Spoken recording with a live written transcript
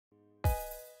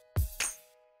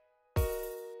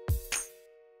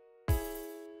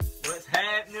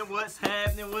What's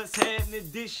happening? What's happening?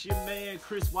 This your man,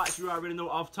 Chris Watts. You already know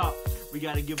off top. We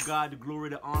got to give God the glory,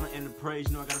 the honor, and the praise.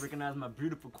 You know, I got to recognize my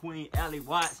beautiful queen, Allie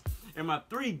Watts, and my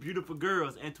three beautiful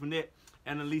girls, Antoinette,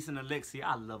 Annalise, and Alexia.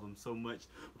 I love them so much.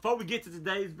 Before we get to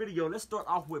today's video, let's start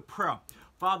off with prayer.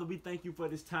 Father, we thank you for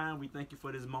this time. We thank you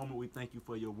for this moment. We thank you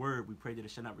for your word. We pray that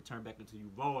it shall not return back into you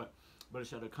void, but it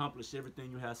shall accomplish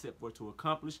everything you have set forth to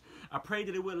accomplish. I pray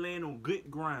that it will land on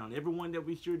good ground. Everyone that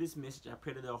we hear this message, I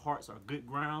pray that their hearts are good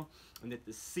ground, and that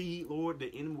the seed, Lord,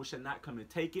 the enemy shall not come and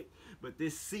take it, but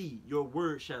this seed, your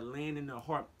word, shall land in their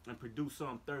heart and produce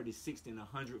some 30, 60, and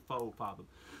 100-fold, Father.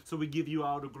 So we give you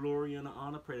all the glory and the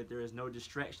honor. Pray that there is no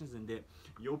distractions and that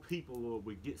your people, Lord,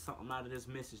 will get something out of this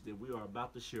message that we are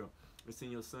about to share. It's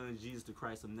in your son, Jesus the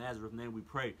Christ of Nazareth, name we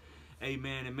pray.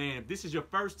 Amen, amen. If this is your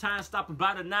first time stopping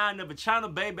by the Nine Never channel,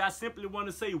 baby, I simply want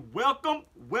to say welcome,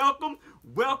 welcome,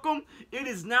 welcome. It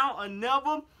is now or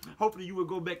never. Hopefully you will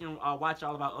go back and watch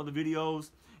all of our other videos,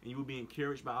 and you will be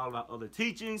encouraged by all of our other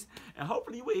teachings. And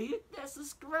hopefully you will hit that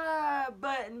subscribe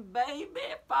button, baby.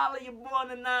 Follow your boy on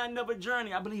the Nine Never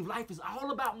journey. I believe life is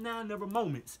all about Nine Never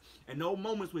moments. And those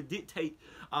moments will dictate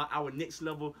our next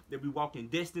level, that we walk in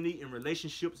destiny, in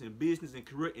relationships, in business, in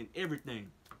career, in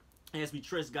everything, as we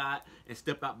trust God and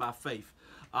step out by faith.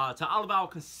 To all of our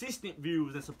consistent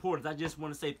viewers and supporters, I just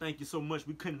want to say thank you so much.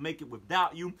 We couldn't make it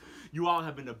without you. You all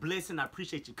have been a blessing. I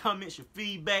appreciate your comments, your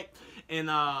feedback, and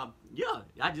yeah,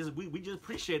 we just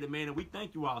appreciate it, man, and we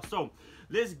thank you all. So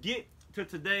let's get to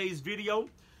today's video.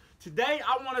 Today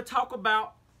I want to talk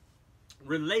about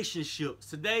relationships.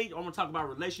 Today I want to talk about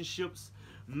relationships,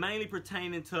 mainly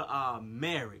pertaining to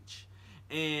marriage.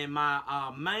 And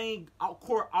my main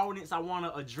core audience I want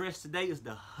to address today is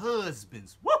the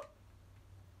husbands. Woo!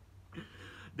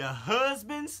 The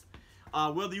husbands,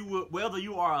 whether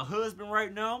you are a husband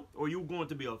right now, or you're going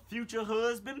to be a future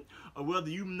husband, or whether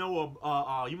you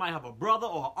know you might have a brother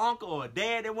or an uncle or a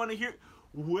dad that want to hear,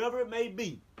 whoever it may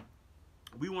be,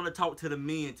 we want to talk to the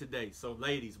men today. So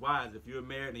ladies, wives, if you're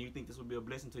married and you think this will be a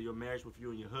blessing to your marriage with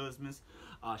you and your husbands,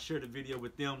 share the video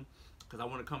with them, because I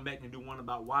want to come back and do one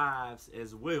about wives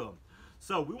as well.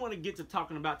 So we want to get to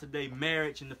talking about today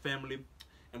marriage and the family,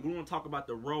 and we want to talk about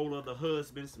the role of the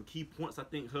husband, some key points I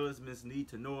think husbands need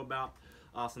to know about,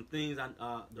 some things,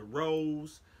 the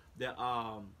roles that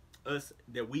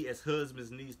we as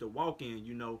husbands needs to walk in.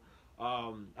 You know,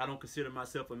 I don't consider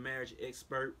myself a marriage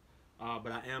expert,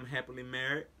 but I am happily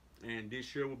married, and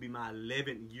this year will be my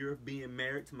 11th year of being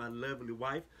married to my lovely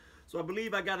wife. So I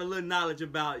believe I got a little knowledge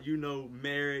about, you know,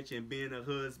 marriage and being a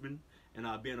husband and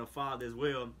being a father as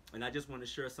well. And I just want to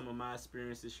share some of my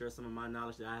experiences, share some of my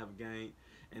knowledge that I have gained.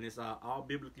 And it's all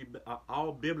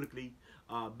biblically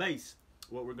based,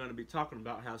 what we're going to be talking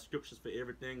about, how scriptures for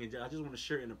everything. And I just want to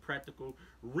share it in a practical,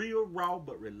 real, raw,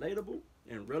 but relatable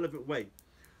and relevant way.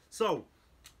 So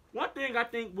one thing I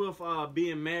think with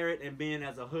being married and being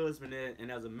as a husband and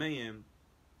as a man,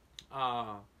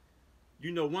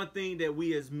 you know, one thing that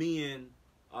we as men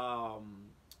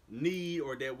need,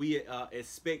 or that we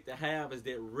expect to have, is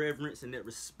that reverence and that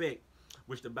respect,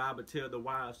 which the Bible tells the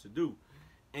wives to do.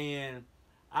 And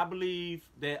I believe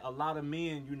that a lot of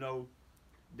men, you know,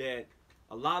 that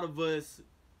a lot of us,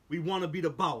 we want to be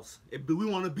the boss. We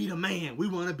want to be the man. We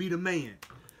want to be the man.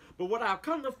 But what I've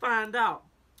come to find out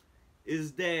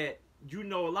is that, you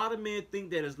know, a lot of men think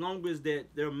that as long as that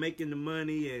they're making the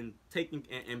money and taking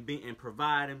and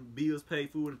providing bills, pay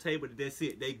food on the table, that's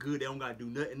it. They good. They don't gotta do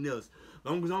nothing else. As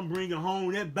long as I'm bringing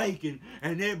home that bacon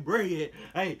and that bread,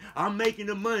 hey, I'm making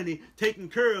the money, taking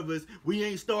care of us. We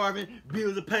ain't starving.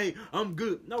 Bills are paid. I'm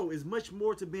good. No, it's much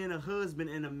more to being a husband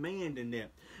and a man than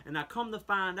that. And I come to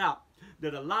find out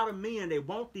that a lot of men, they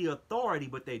want the authority,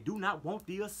 but they do not want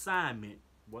the assignment.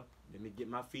 What? Let me get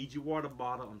my Fiji water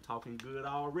bottle. I'm talking good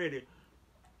already.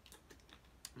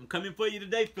 I'm coming for you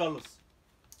today, fellas,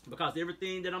 because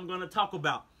everything that I'm going to talk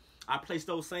about, I place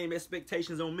those same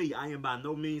expectations on me. I am by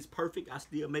no means perfect. I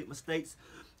still make mistakes.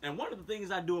 And one of the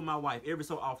things I do with my wife every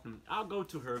so often, I'll go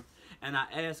to her and I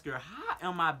ask her, how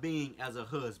am I being as a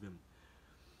husband?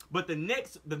 But the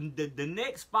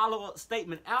next follow-up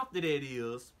statement after that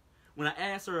is, when I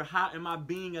ask her, how am I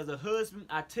being as a husband,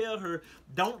 I tell her,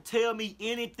 don't tell me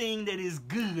anything that is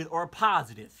good or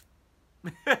positive.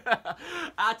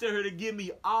 I tell her to give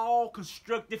me all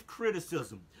constructive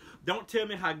criticism. Don't tell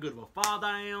me how good of a father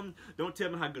I am. Don't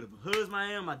tell me how good of a husband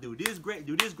I am. I do this great,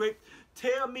 do this great.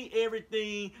 Tell me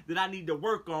everything that I need to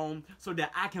work on so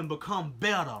that I can become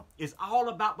better. It's all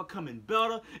about becoming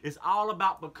better. It's all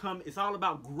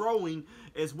about growing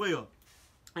as well.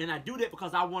 And I do that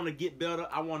because I want to get better,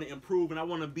 I want to improve, and I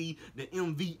want to be the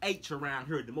MVH around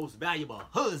here, the most valuable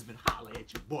husband. Holla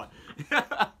at you, boy.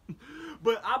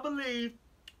 But I believe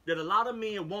that a lot of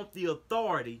men want the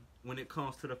authority when it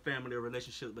comes to the family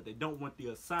relationship, but they don't want the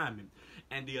assignment.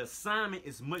 And the assignment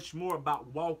is much more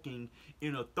about walking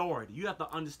in authority. You have to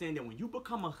understand that when you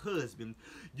become a husband,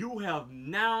 you have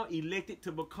now elected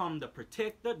to become the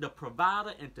protector, the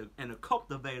provider, and the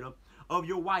cultivator of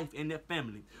your wife and their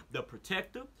family. The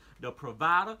protector, the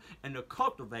provider, and the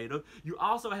cultivator. You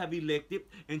also have elected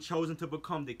and chosen to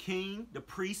become the king, the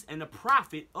priest, and the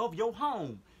prophet of your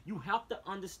home. You have to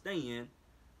understand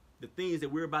the things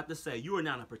that we're about to say. You are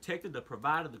now the protector, the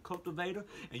provider, the cultivator,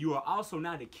 and you are also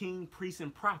now the king, priest,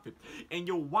 and prophet. And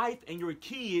your wife and your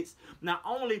kids, not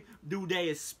only do they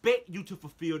expect you to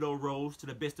fulfill those roles to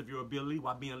the best of your ability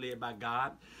while being led by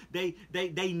God, they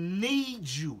need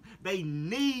you. They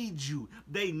need you.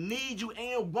 They need you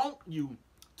and want you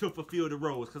to fulfill the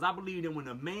roles. Because I believe that when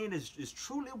a man is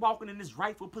truly walking in his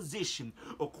rightful position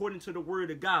according to the word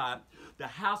of God, the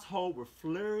household will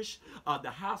flourish.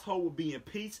 The household will be in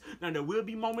peace. Now there will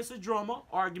be moments of drama,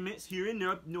 arguments here and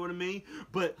there, you know what I mean?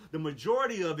 But the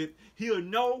majority of it, he'll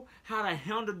know how to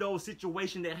handle those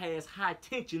situations that has high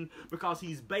tension, because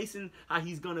he's basing how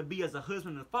he's going to be as a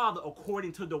husband and father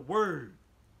according to the word.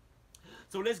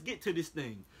 So let's get to this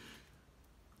thing.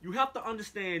 You have to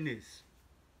understand this,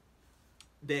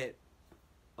 that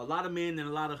a lot of men and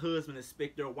a lot of husbands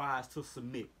expect their wives to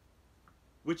submit,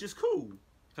 which is cool,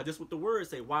 because that's what the word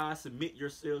say. Wives, submit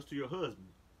yourselves to your husband.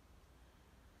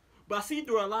 But I see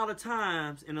through a lot of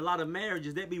times in a lot of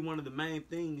marriages, that be one of the main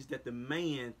things that the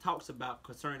man talks about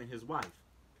concerning his wife.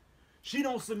 She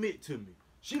don't submit to me.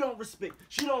 She don't respect.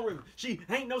 She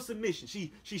ain't no submission.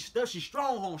 She's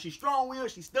strong-willed. She's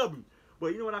strong-willed. She's stubborn.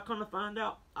 But you know what I come to find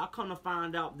out? I come to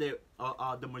find out that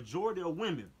the majority of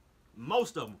women,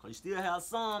 most of them, because you still have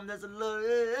some that's a little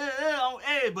on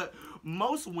edge, but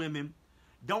most women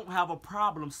don't have a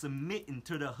problem submitting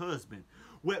to their husband.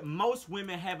 What most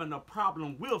women having a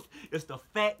problem with is the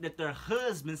fact that their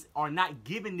husbands are not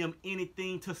giving them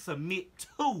anything to submit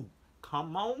to.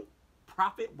 Come on,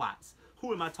 Prophet Watts.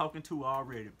 Who am I talking to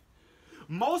already?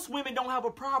 Most women don't have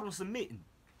a problem submitting.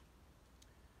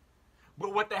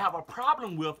 But what they have a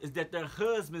problem with is that their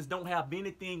husbands don't have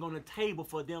anything on the table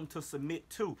for them to submit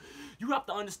to. You have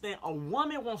to understand, a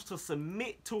woman wants to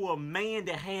submit to a man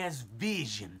that has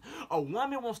vision. A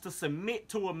woman wants to submit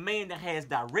to a man that has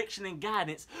direction and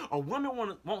guidance. A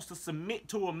woman wants to submit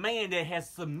to a man that has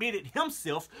submitted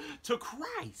himself to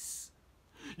Christ.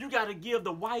 You got to give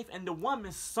the wife and the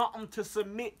woman something to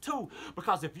submit to.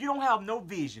 Because if you don't have no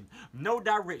vision, no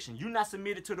direction, you're not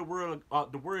submitted to the word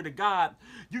of God,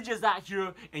 you just out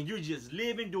here and you're just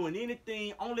living, doing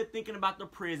anything, only thinking about the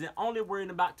present, only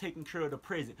worrying about taking care of the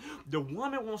present. The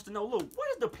woman wants to know, look, what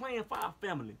is the plan for our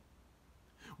family?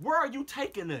 Where are you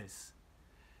taking us?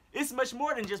 It's much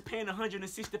more than just paying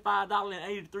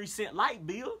 $165.83 light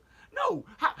bill. No,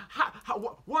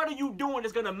 what are you doing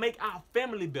that's going to make our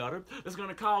family better, that's going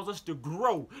to cause us to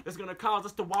grow, that's going to cause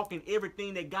us to walk in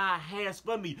everything that God has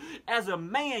for me? As a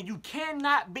man, you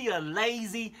cannot be a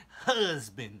lazy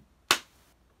husband.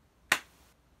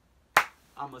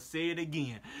 I'm going to say it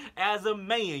again. As a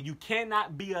man, you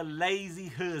cannot be a lazy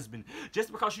husband.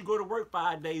 Just because you go to work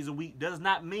 5 days a week does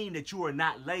not mean that you are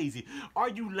not lazy. Are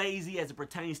you lazy as it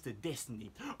pertains to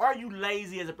destiny? Are you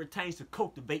lazy as it pertains to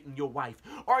cultivating your wife?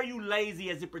 Are you lazy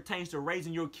as it pertains to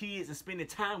raising your kids and spending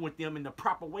time with them in the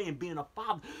proper way and being a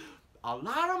father? A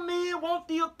lot of men want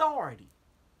the authority,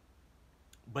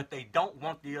 but they don't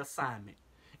want the assignment.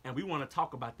 And we want to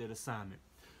talk about that assignment.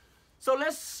 So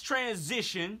let's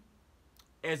transition.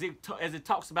 As it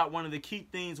talks about one of the key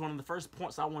things, one of the first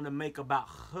points I want to make about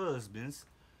husbands,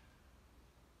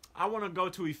 I want to go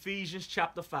to Ephesians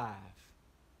chapter 5.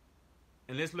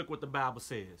 And let's look what the Bible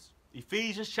says.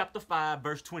 Ephesians chapter 5,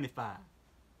 verse 25.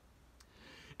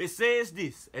 It says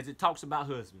this, as it talks about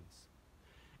husbands.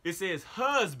 It says,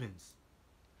 husbands,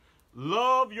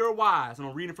 love your wives. And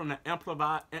I'm reading from the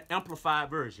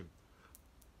Amplified version.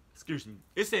 Excuse me.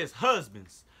 It says,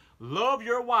 husbands, love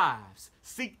your wives,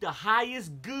 seek the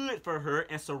highest good for her,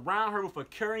 and surround her with a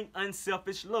caring,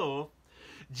 unselfish love,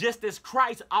 just as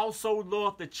Christ also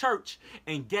loved the church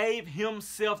and gave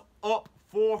himself up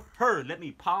for her. Let me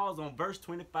pause on verse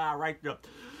 25 right there.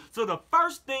 So the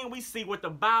first thing we see with the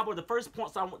Bible, the first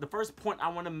point I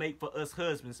want to make for us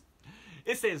husbands,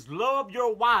 it says, love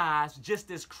your wives just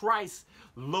as Christ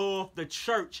loved the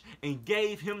church and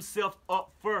gave himself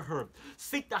up for her.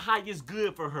 Seek the highest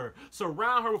good for her.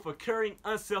 Surround her with a caring,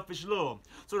 unselfish love.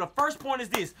 So the first point is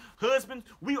this. Husbands,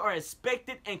 we are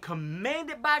expected and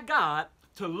commanded by God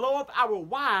to love our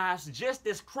wives just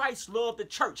as Christ loved the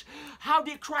church. How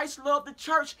did Christ love the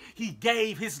church? He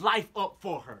gave his life up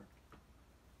for her.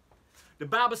 The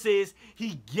Bible says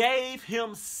he gave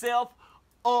himself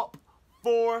up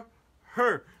for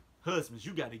her. Husbands,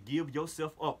 you got to give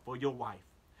yourself up for your wife.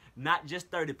 Not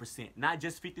just 30%, not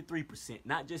just 53%,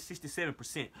 not just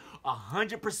 67%,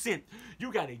 100%.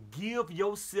 You got to give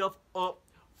yourself up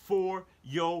for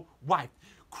your wife.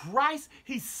 Christ,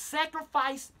 he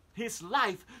sacrificed his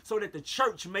life so that the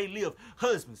church may live.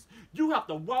 Husbands, you have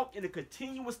to walk in a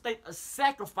continuous state of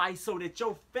sacrifice so that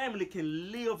your family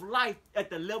can live life at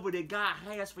the level that God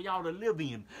has for y'all to live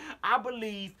in. I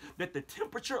believe that the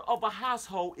temperature of a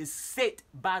household is set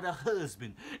by the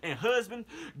husband. And husband,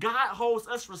 God holds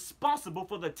us responsible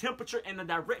for the temperature and the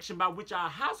direction by which our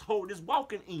household is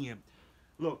walking in.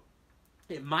 Look,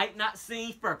 it might not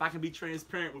seem fair. If I can be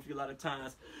transparent with you a lot of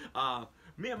times,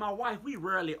 me and my wife, we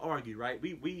rarely argue, right?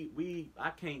 I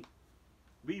can't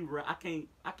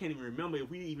even remember if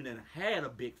we even had a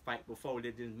big fight before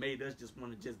that just made us just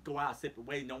want to just go our separate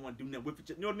ways, don't want to do nothing with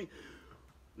each other. You know what I mean?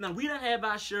 Now, we done have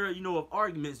our share, of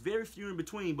arguments, very few in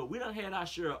between, but we done had our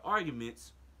share of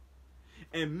arguments.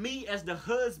 And me as the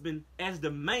husband, as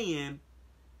the man,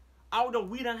 although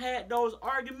we done had those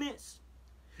arguments,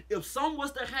 if something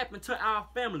was to happen to our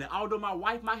family, although my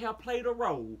wife might have played a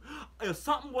role, if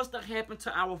something was to happen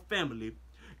to our family,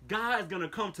 God is going to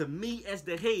come to me as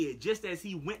the head, just as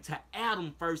he went to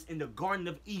Adam first in the Garden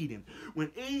of Eden.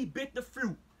 When Eve bit the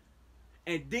fruit,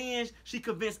 and then she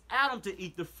convinced Adam to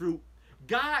eat the fruit,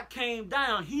 God came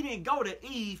down. He didn't go to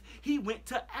Eve. He went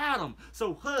to Adam.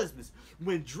 So husbands,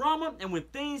 when drama and when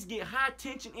things get high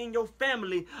tension in your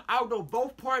family, although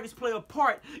both parties play a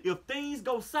part, if things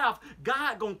go south,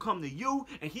 God gonna come to you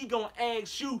and he gonna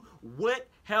ask you, what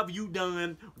have you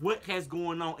done? What has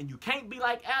going on? And you can't be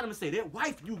like Adam and say, that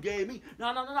wife you gave me.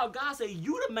 No. God said,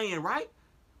 you the man, right?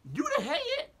 You the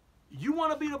head. You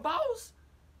want to be the boss?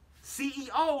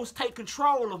 CEOs take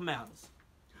control of matters.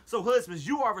 So husbands,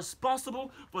 you are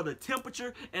responsible for the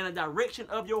temperature and the direction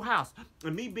of your house.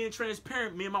 And me being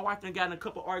transparent, me and my wife done got in a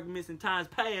couple arguments in times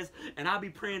past, and I'll be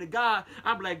praying to God.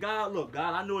 I'm like, God, look,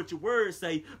 God, I know what your words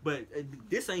say, but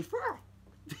this ain't fair.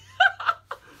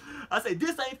 I say,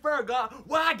 this ain't fair, God.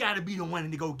 Why I gotta be the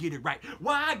one to go get it right?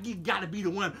 Why I gotta be the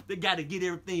one that gotta get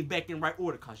everything back in right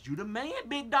order? Cause you the man,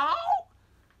 big dog.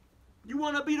 You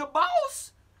wanna be the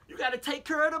boss? You gotta take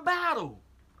care of the battle.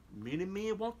 Many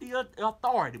men want the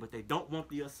authority, but they don't want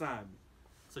the assignment.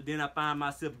 So then I find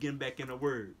myself getting back in the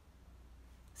word.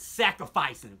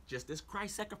 Sacrificing, just as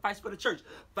Christ sacrificed for the church.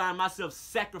 Find myself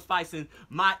sacrificing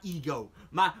my ego,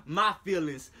 my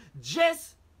feelings,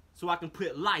 just so I can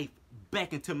put life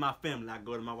back into my family. I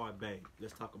go to my wife, babe,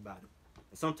 let's talk about it.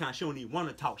 And sometimes she don't even want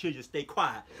to talk. She'll just stay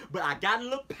quiet. But I got to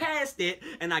look past it,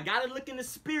 and I got to look in the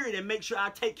spirit and make sure I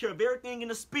take care of everything in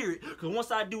the spirit. Because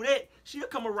once I do that, she'll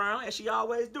come around, as she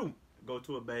always do. Go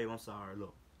to her, babe, I'm sorry,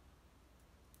 look.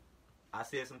 I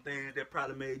said some things that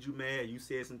probably made you mad. You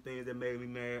said some things that made me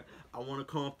mad. I want to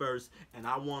come first, and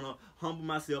I want to humble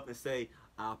myself and say,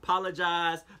 I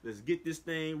apologize. Let's get this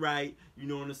thing right. You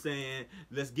know what I'm saying?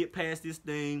 Let's get past this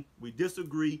thing. We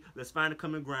disagree. Let's find a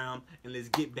common ground, and let's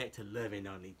get back to loving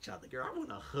on each other. Girl, I want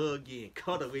to hug you and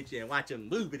cuddle with you and watch a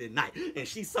movie tonight. And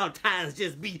she sometimes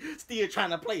just be still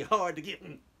trying to play hard to get...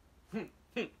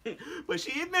 But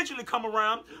she eventually come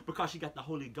around because she got the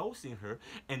Holy Ghost in her,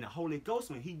 and the Holy Ghost,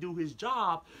 when he do his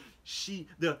job, she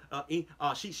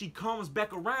comes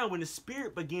back around when the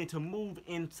Spirit began to move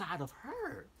inside of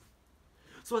her.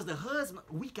 So as the husband,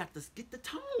 we got to get the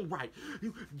tone right.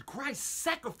 Christ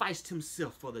sacrificed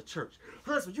himself for the church.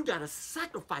 Husband, you got to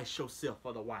sacrifice yourself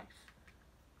for the wife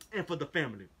and for the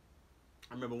family.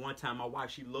 I remember one time my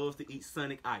wife, she loves to eat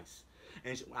Sonic Ice.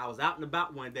 And I was out and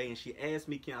about one day, and she asked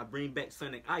me, can I bring back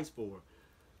Sonic Ice for her?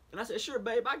 And I said, sure,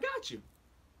 babe, I got you.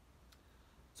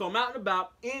 So I'm out and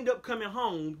about, end up coming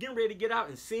home, getting ready to get out,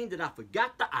 and seeing that I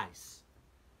forgot the ice.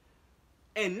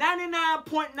 And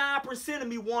 99.9% of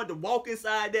me wanted to walk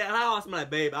inside that house. I'm like,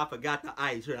 babe, I forgot the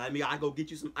ice. I mean, I go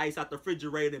get you some ice out the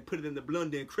refrigerator and put it in the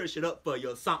blender and crush it up for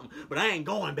you or something. But I ain't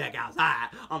going back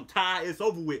outside. I'm tired. It's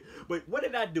over with. But what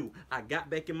did I do? I got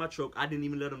back in my truck. I didn't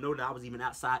even let them know that I was even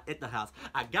outside at the house.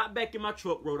 I got back in my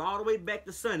truck, rode all the way back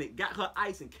to Sonic, got her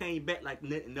ice, and came back like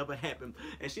nothing never happened.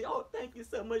 And she, oh, thank you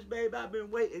so much, babe. I've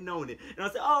been waiting on it. And I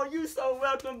said, oh, you so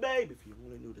welcome, babe. If you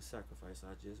only knew the sacrifice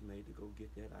I just made to go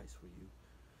get that ice for you.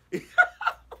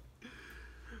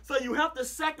 So you have to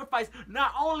sacrifice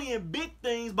not only in big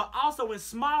things but also in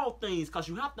small things, because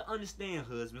you have to understand,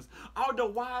 husbands, although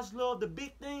wives love the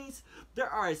big things, there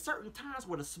are certain times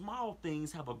where the small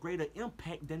things have a greater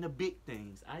impact than the big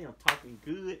things. I am talking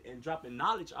good and dropping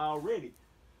knowledge already.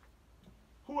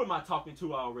 Who am I talking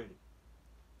to already?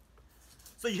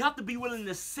 So you have to be willing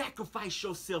to sacrifice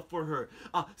yourself for her.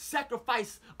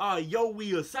 Sacrifice your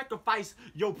will. Sacrifice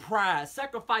your pride.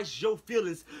 Sacrifice your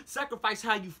feelings. Sacrifice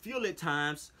how you feel at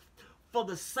times for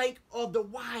the sake of the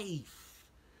wife.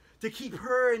 To keep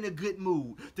her in a good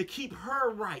mood. To keep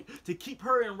her right. To keep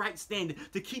her in right standing.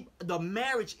 To keep the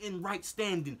marriage in right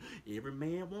standing. Every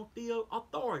man wants the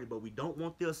authority, but we don't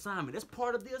want the assignment. That's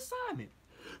part of the assignment.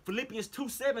 Philippians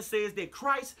 2:7 says that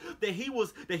Christ, that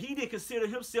he didn't consider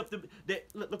himself to,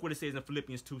 look what it says in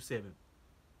Philippians 2:7.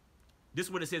 This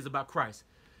is what it says about Christ.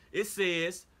 It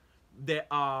says that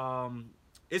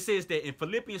in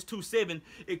Philippians 2:7,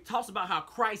 it talks about how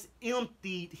Christ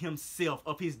emptied himself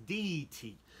of his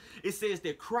deity. It says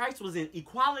that Christ was in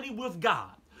equality with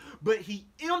God, but he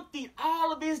emptied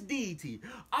all of his deity,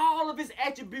 all of his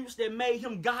attributes that made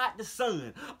him God the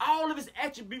Son, all of his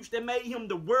attributes that made him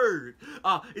the Word.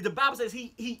 The Bible says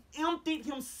he emptied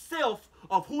himself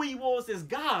of who he was as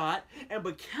God and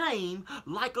became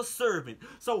like a servant.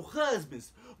 So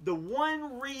husbands, the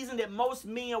one reason that most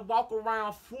men walk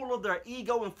around full of their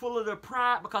ego and full of their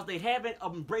pride, because they haven't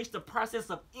embraced the process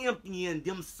of emptying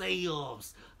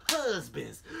themselves.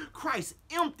 Husbands, Christ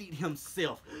emptied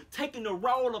himself, taking the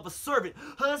role of a servant.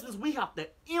 Husbands, we have to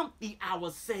empty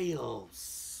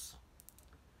ourselves,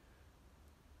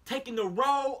 taking the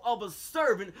role of a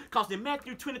servant, because in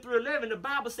Matthew 23:11, the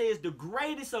Bible says the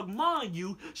greatest among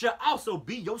you shall also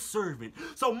be your servant.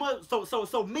 So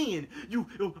men,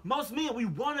 most men, we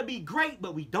want to be great,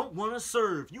 but we don't want to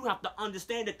serve. You have to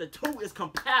understand that the two is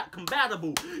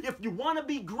compatible. If you want to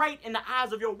be great in the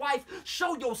eyes of your wife,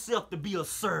 show yourself to be a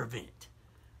servant.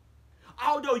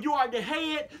 Although you are the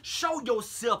head, show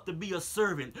yourself to be a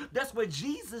servant. That's what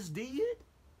Jesus did.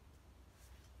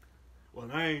 Well,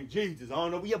 I ain't Jesus. I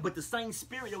don't know. Yeah, but the same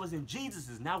spirit that was in Jesus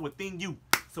is now within you.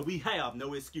 So we have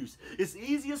no excuse. It's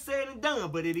easier said than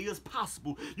done, but it is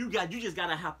possible. You just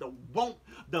gotta have to want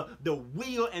the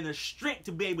will and the strength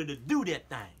to be able to do that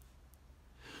thing.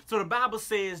 So the Bible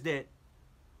says that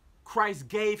Christ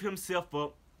gave himself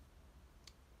up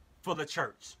for the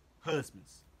church.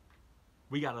 Husbands,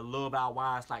 we gotta love our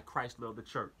wives like Christ loved the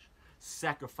church.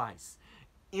 Sacrifice,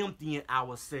 emptying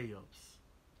ourselves.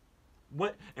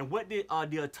 What did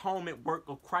the atonement work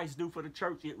of Christ do for the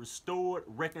church? It restored,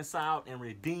 reconciled, and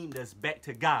redeemed us back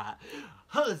to God.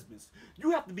 Husbands,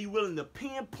 you have to be willing to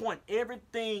pinpoint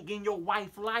everything in your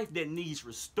wife's life that needs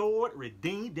restored,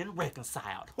 redeemed, and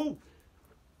reconciled. Who?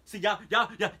 See, y'all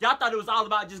thought it was all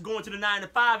about just going to the 9 to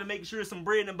 5 and making sure there's some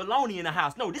bread and bologna in the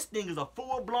house. No, this thing is a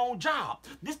full-blown job.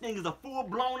 This thing is a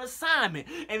full-blown assignment.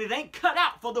 And it ain't cut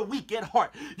out for the weak at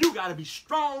heart. You got to be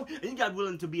strong, and you got to be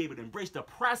willing to be able to embrace the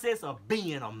process of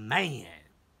being a man.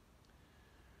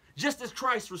 Just as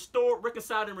Christ restored,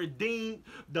 reconciled, and redeemed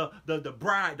the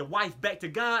bride, the wife, back to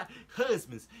God,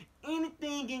 husbands,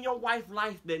 anything in your wife's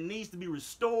life that needs to be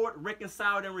restored,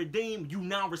 reconciled, and redeemed, you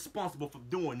now responsible for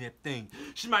doing that thing.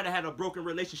 She might have had a broken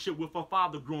relationship with her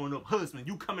father growing up. Husband,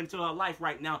 you come into her life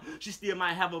right now, she still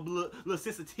might have a little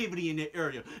sensitivity in that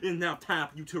area. It's now time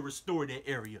for you to restore that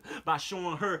area by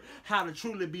showing her how to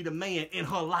truly be the man in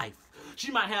her life.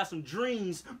 She might have some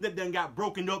dreams that done got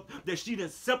broken up, that she done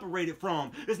separated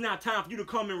from. It's now time for you to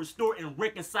come and restore and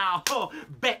reconcile her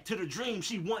back to the dream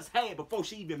she once had before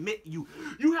she even met you.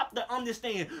 You have to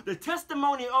understand, the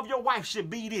testimony of your wife should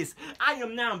be this: I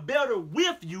am now better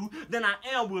with you than I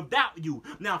am without you.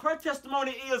 Now, if her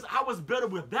testimony is, I was better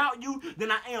without you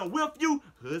than I am with you,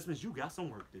 husbands, you got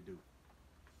some work to do.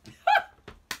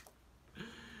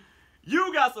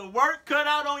 You got some work cut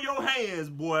out on your hands,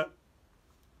 boy.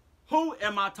 Who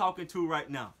am I talking to right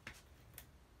now?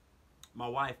 My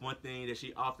wife, one thing that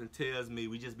she often tells me,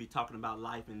 we just be talking about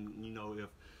life, and you know,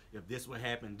 if this would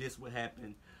happen, this would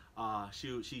happen.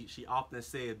 She often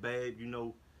says, babe, you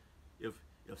know, if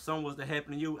something was to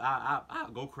happen to you, I'll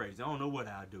go crazy. I don't know what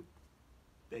I'll do.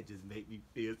 That just make me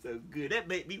feel so good. That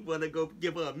make me want to go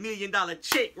give her $1 million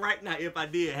check right now if I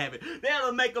did have it.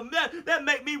 That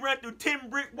make me run through 10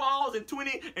 brick walls and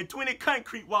 20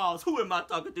 concrete walls. Who am I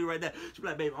talking to right now? She be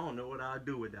like, baby, I don't know what I'll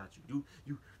do without you.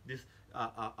 You this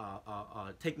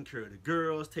taking care of the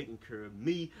girls, taking care of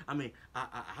me. I mean,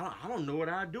 I don't know what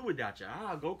I'll do without you.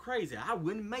 I'll go crazy. I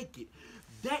wouldn't make it.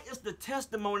 That is the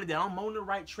testimony that I'm on the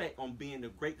right track on being the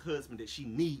great husband that she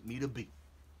need me to be.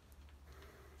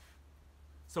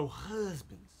 So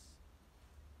husbands,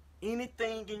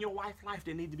 anything in your wife's life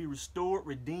that needs to be restored,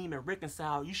 redeemed, and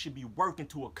reconciled, you should be working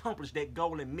to accomplish that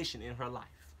goal and mission in her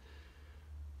life.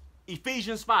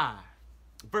 Ephesians 5,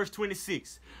 verse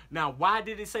 26. Now, why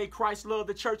did it say Christ loved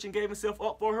the church and gave himself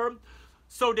up for her?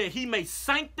 so that he may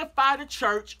sanctify the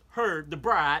church, her, the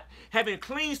bride, having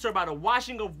cleansed her by the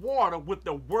washing of water with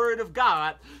the word of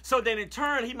God, so that in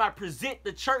turn he might present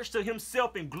the church to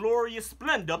himself in glorious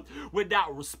splendor,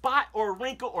 without spot or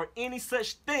wrinkle or any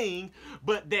such thing,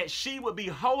 but that she would be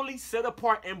wholly set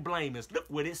apart and blameless. Look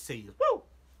what it says. Woo!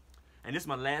 And this is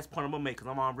my last point I'm going to make, because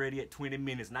I'm already at 20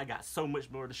 minutes and I got so much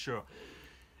more to share.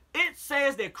 It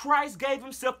says that Christ gave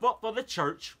himself up for the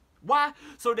church. Why?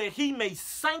 So that he may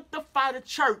sanctify the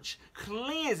church,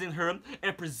 cleansing her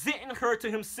and presenting her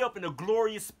to himself in a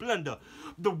glorious splendor.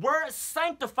 The word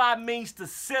sanctify means to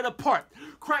set apart.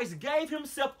 Christ gave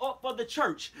himself up for the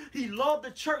church. He loved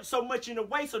the church so much in a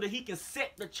way so that he can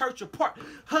set the church apart.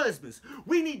 Husbands,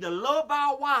 we need to love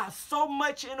our wives so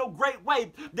much in a great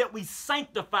way that we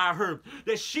sanctify her,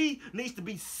 that she needs to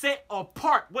be set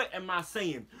apart. What am I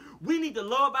saying? We need to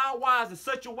love our wives in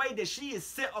such a way that she is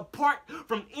set apart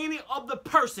from any other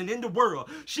person in the world.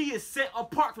 She is set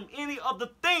apart from any other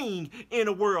thing in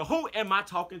the world. Who am I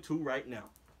talking to right now?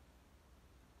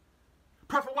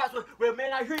 Prophet Watts, well,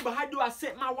 man, I hear you, but how do I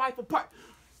set my wife apart?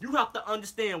 You have to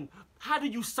understand, how do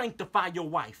you sanctify your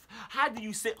wife? How do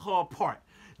you set her apart?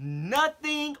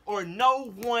 Nothing or no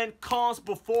one comes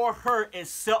before her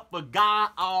except for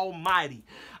God Almighty.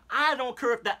 I don't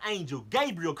care if the angel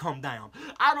Gabriel come down.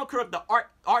 I don't care if the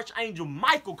archangel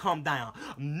Michael come down.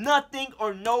 Nothing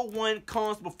or no one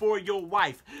comes before your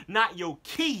wife. Not your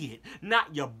kid,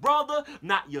 not your brother,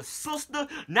 not your sister,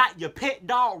 not your pet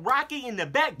dog Rocky in the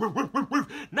back.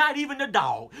 Not even the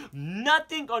dog.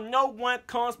 Nothing or no one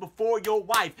comes before your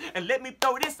wife. And let me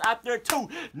throw this out there too.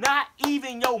 Not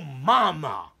even your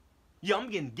mama. Yeah,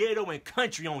 I'm getting ghetto and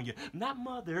country on you. Not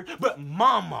mother, but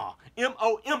mama.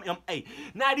 M-O-M-M-A.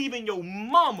 Not even your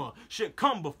mama should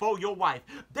come before your wife.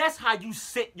 That's how you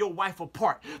set your wife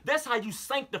apart. That's how you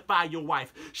sanctify your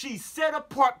wife. She's set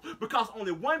apart because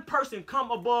only one person come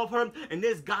above her, and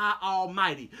that's God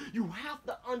Almighty. You have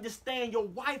to understand your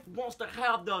wife wants to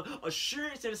have the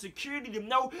assurance and the security to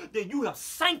know that you have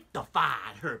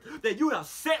sanctified her, that you have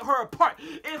set her apart.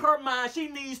 In her mind, she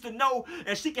needs to know,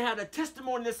 and she can have the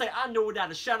testimony to say, I know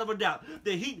without a shadow of a doubt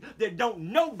that don't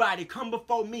nobody come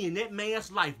before me in that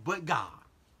man's life but God.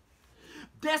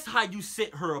 That's how you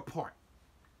set her apart.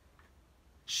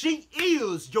 She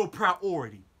is your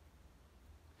priority.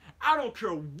 I don't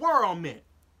care where I'm at.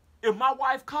 If my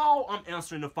wife calls, I'm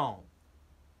answering the phone.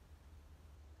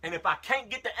 And if I can't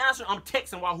get the answer, I'm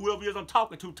texting while whoever it is I'm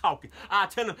talking to talking. I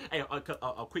tell them, hey,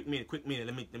 a quick minute.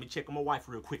 Let me check on my wife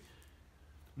real quick.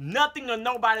 Nothing or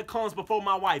nobody comes before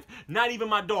my wife, not even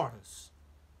my daughters.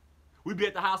 We be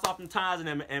at the house oftentimes,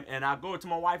 and I go to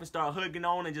my wife and start hugging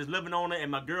on and just living on her,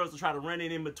 and my girls will try to run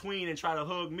in between and try to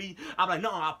hug me. I'm like, no,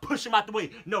 I push them out the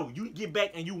way. No, you get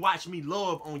back and you watch me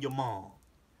love on your mom.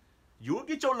 You'll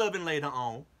get your loving later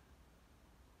on.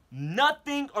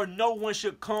 Nothing or no one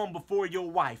should come before your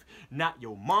wife. Not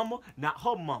your mama, not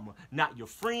her mama, not your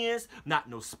friends, not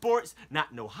no sports,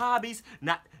 not no hobbies,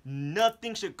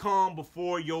 nothing should come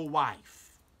before your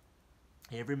wife.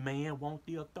 Every man wants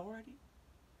the authority,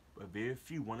 but very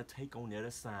few want to take on that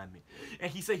assignment.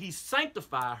 And he said he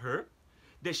sanctified her,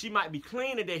 that she might be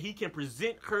clean and that he can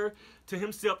present her to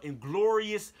himself in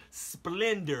glorious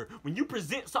splendor. When you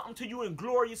present something to you in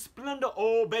glorious splendor,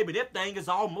 oh baby, that thing is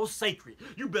almost sacred.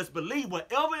 You best believe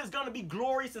whatever is going to be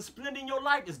glorious and splendor in your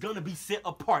life is going to be set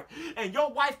apart. And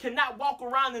your wife cannot walk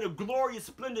around in a glorious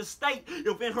splendor state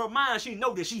if in her mind she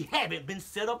knows that she haven't been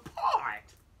set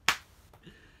apart.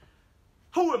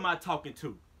 Who am I talking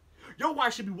to? Your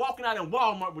wife should be walking out in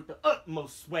Walmart with the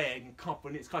utmost swag and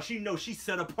confidence because she knows she's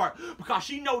set apart. Because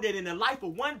she knows that in the life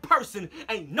of one person,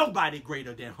 ain't nobody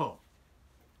greater than her.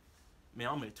 Man,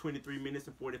 I'm at 23 minutes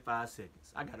and 45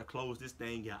 seconds. I got to close this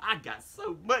thing out. I got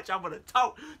so much I want to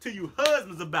talk to you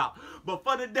husbands about. But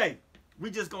for today,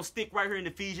 we just going to stick right here in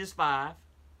Ephesians 5.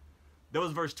 That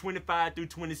was verse 25 through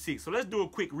 26. So let's do a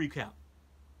quick recap.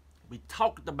 We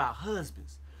talked about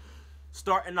husbands.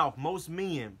 Starting off, most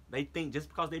men, they think just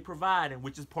because they providing,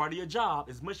 which is part of your job,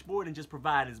 is much more than just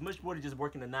providing. It's much more than just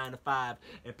working a 9 to 5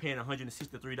 and paying a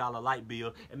 $163 light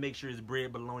bill and make sure it's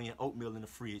bread, bologna, and oatmeal in the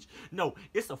fridge. No,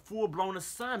 it's a full-blown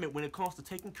assignment when it comes to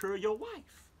taking care of your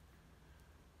wife.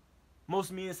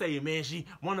 Most men say, man,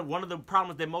 one of the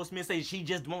problems that most men say, she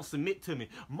just won't submit to me.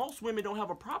 Most women don't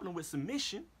have a problem with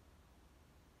submission.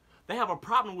 They have a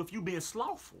problem with you being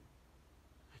slothful.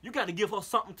 You got to give her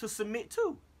something to submit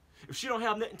to. If she don't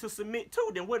have nothing to submit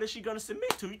to, then what is she going to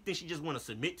submit to? You think she just want to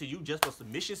submit to you just for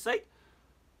submission's sake?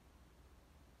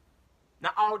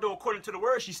 Now, although according to the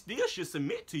word, she still should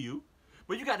submit to you.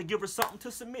 But you got to give her something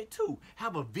to submit to.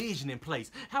 Have a vision in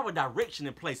place. Have a direction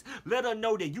in place. Let her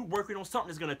know that you working on something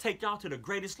that's going to take y'all to the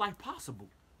greatest life possible.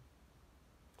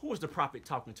 Who is the prophet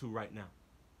talking to right now?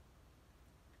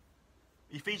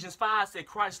 Ephesians 5 said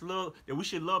Christ loved, that we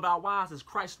should love our wives as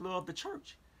Christ loved the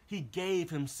church. He gave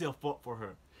himself up for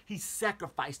her. He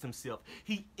sacrificed himself.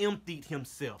 He emptied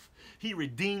himself. He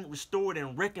redeemed, restored,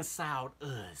 and reconciled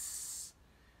us.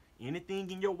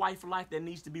 Anything in your wife's life that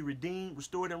needs to be redeemed,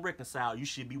 restored, and reconciled, you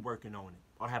should be working on it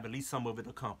or have at least some of it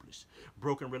accomplished.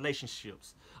 Broken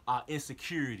relationships,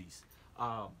 insecurities.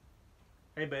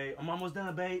 Hey, babe, I'm almost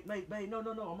done, babe. Babe, no,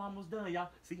 I'm almost done, y'all.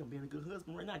 See, I'm being a good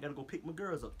husband right now. I got to go pick my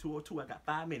girls up. 2:02, I got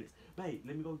 5 minutes. Babe,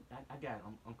 let me go. I got it.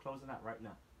 I'm closing out right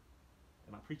now.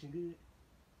 Am I preaching good?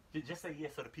 Just say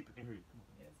yes so the people can hear you. Come on.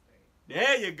 Yes,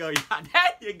 there you go, y'all.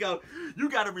 There you go. You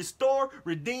got to restore,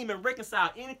 redeem, and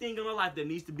reconcile anything in your life that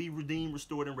needs to be redeemed,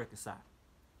 restored, and reconciled.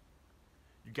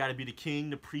 You got to be the king,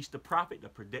 the priest, the prophet,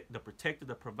 the protector,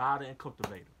 the provider, and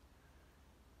cultivator.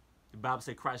 The Bible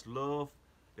says Christ loved,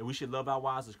 that we should love our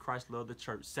wives as Christ loved the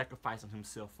church, sacrificing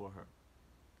himself for her,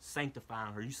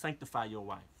 sanctifying her. You sanctify your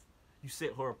wife. You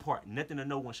set her apart. Nothing or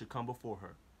no one should come before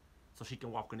her, so she can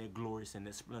walk in that glorious and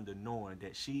that splendor, knowing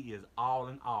that she is all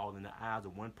in all in the eyes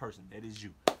of one person. That is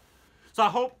you. So I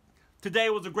hope today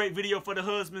was a great video for the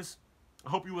husbands. I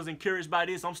hope you was encouraged by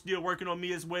this. I'm still working on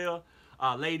me as well.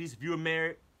 Ladies, if you're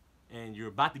married and you're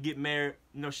about to get married,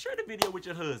 share the video with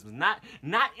your husbands.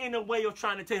 Not in a way of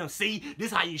trying to tell him, see,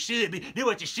 this is how you should be. This is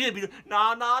what you should be doing.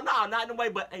 No, not in a way.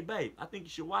 But, hey, babe, I think you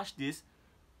should watch this.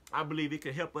 I believe it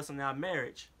could help us in our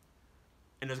marriage.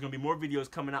 And there's going to be more videos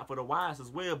coming out for the wives as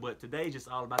well. But today's just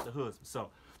all about the husband. So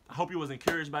I hope you was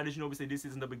encouraged by this. We say this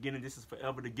isn't the beginning. This is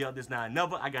forever together. This now and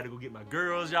never. I got to go get my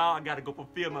girls, y'all. I got to go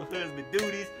fulfill my husband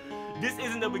duties. This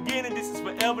isn't the beginning. This is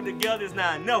forever together. This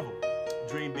now and never.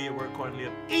 Dream big, work hard, and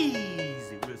live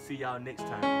easy. We'll see y'all next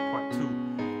time in part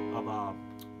 2 of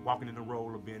walking in the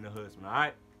role of being a husband. All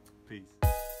right? Peace.